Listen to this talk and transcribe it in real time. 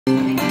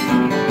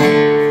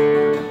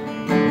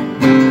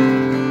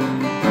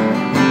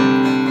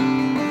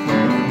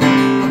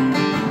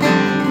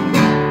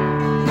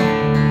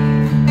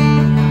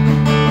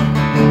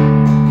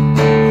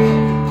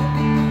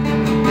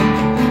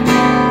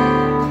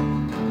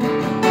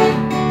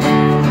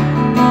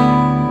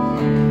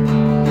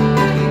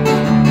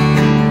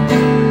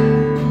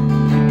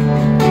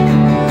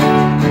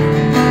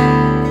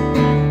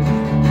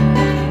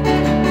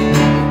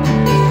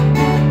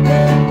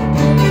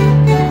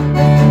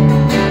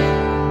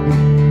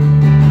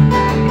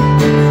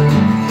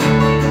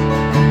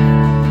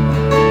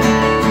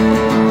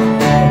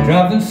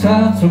Driving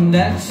south from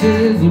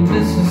Natchez,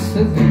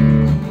 Mississippi,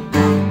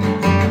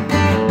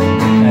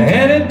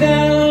 headed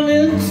down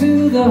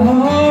into the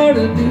heart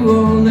of New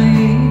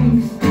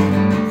Orleans,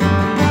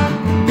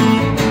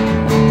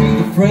 through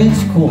the French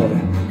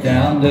Quarter,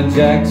 down to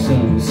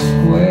Jackson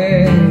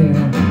Square.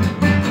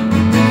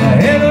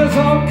 Ahead there's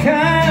all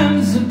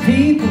kinds of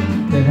people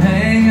that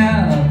hang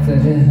out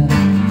there.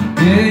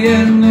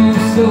 Yeah, no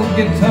soul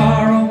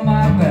guitar on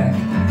my back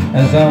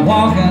as I'm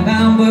walking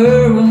down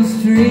Bourbon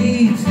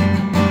Street.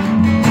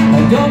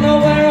 I don't know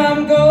where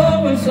I'm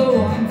going,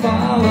 so I'm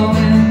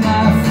following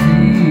my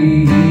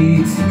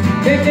feet.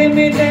 Taking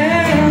me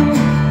down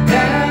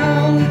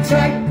the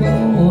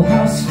Tricou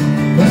House,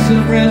 with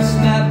some red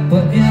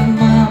snapper in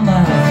my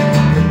mouth.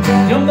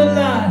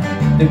 Jambalaya,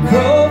 the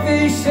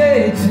crawfish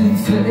shade to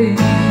fade.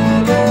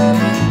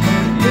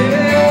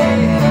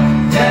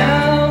 Yeah,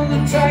 down the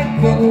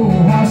Tricou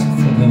House,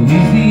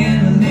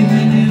 Louisiana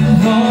living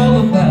is all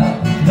about.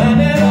 Done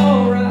it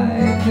all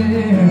right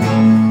there,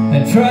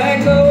 and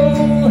Tricou.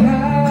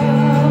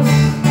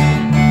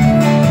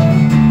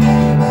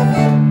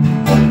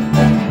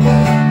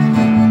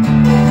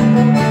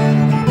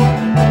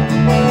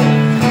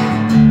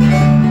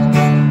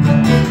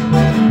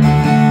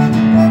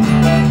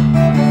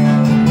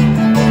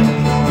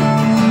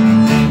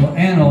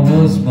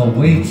 Was my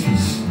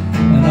waitress,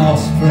 an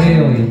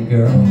Australian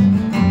girl.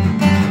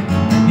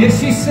 Yeah,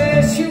 she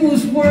said she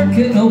was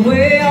working her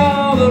way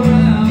all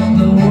around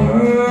the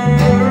world.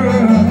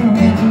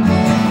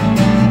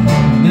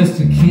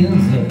 Mr.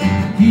 Kinzer,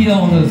 he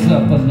owned us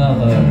up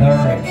another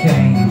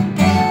hurricane.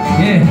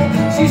 Yeah,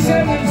 she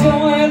said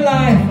enjoying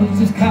life was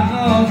just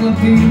causing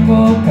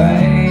people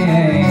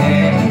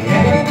pain.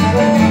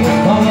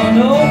 While an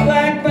old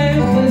black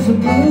man plays the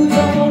blues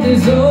on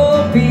his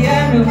old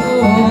piano.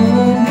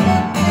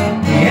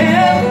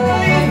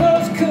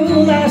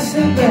 I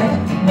sit back,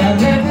 now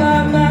let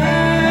my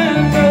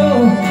mind go.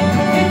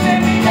 You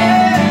take me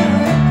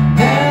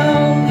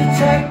down the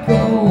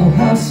Tricou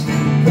House,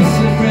 with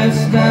some red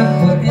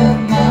snapper in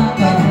my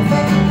mouth.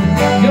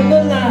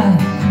 Jambalaya,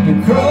 the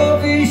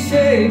crawfish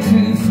shade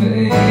to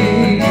fade.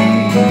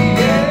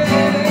 Yeah.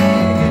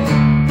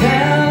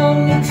 Down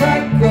the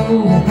Tricou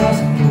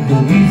House,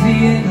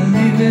 Louisiana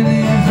living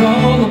is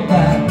all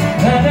about.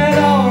 Got that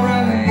all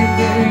right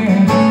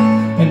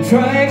there, and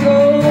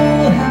Tricou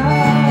House.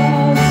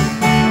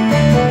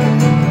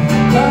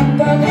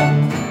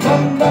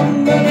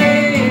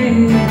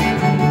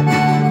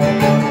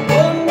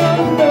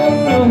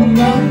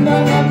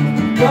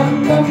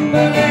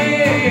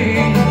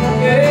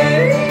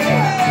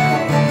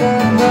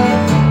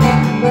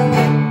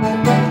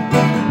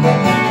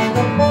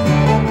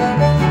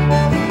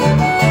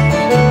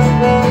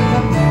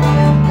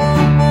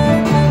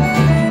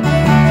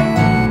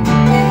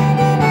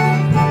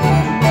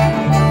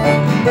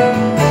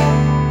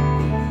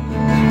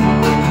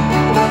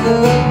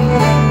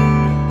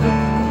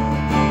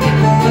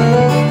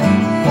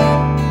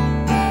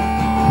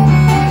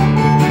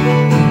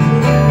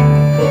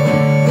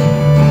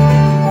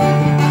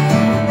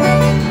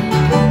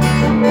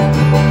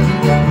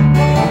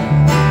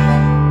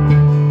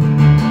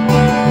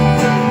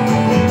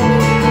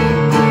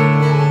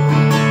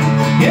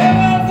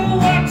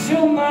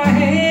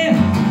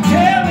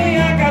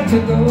 To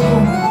go.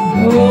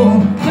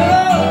 Oh, no,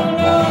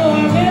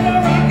 I'm in a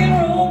rock and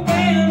roll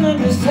band, and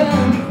this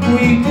time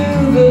we do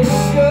the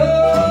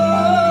show.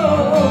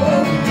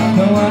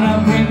 No one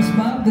brings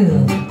my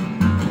bill,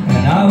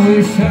 and I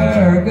wish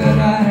her a good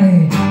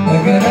eye,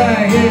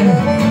 yeah.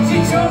 She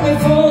told me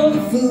for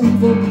the food,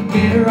 but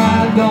beer I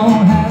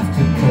don't have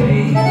to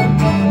pay.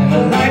 And I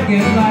like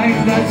it like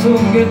that, so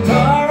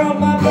guitar on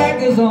my back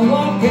as I'm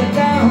walking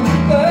down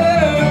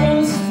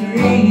Bourbon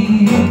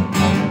Street.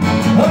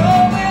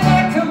 Oh,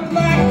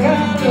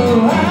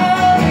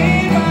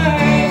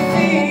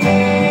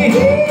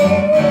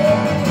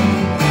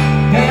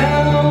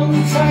 down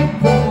the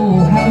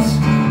Tricou House,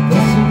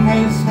 with some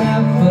red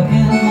snapper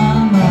in my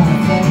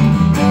mouth.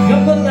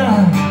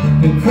 Jambalaya,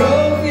 the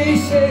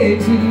crawfish shade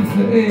to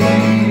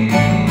fade.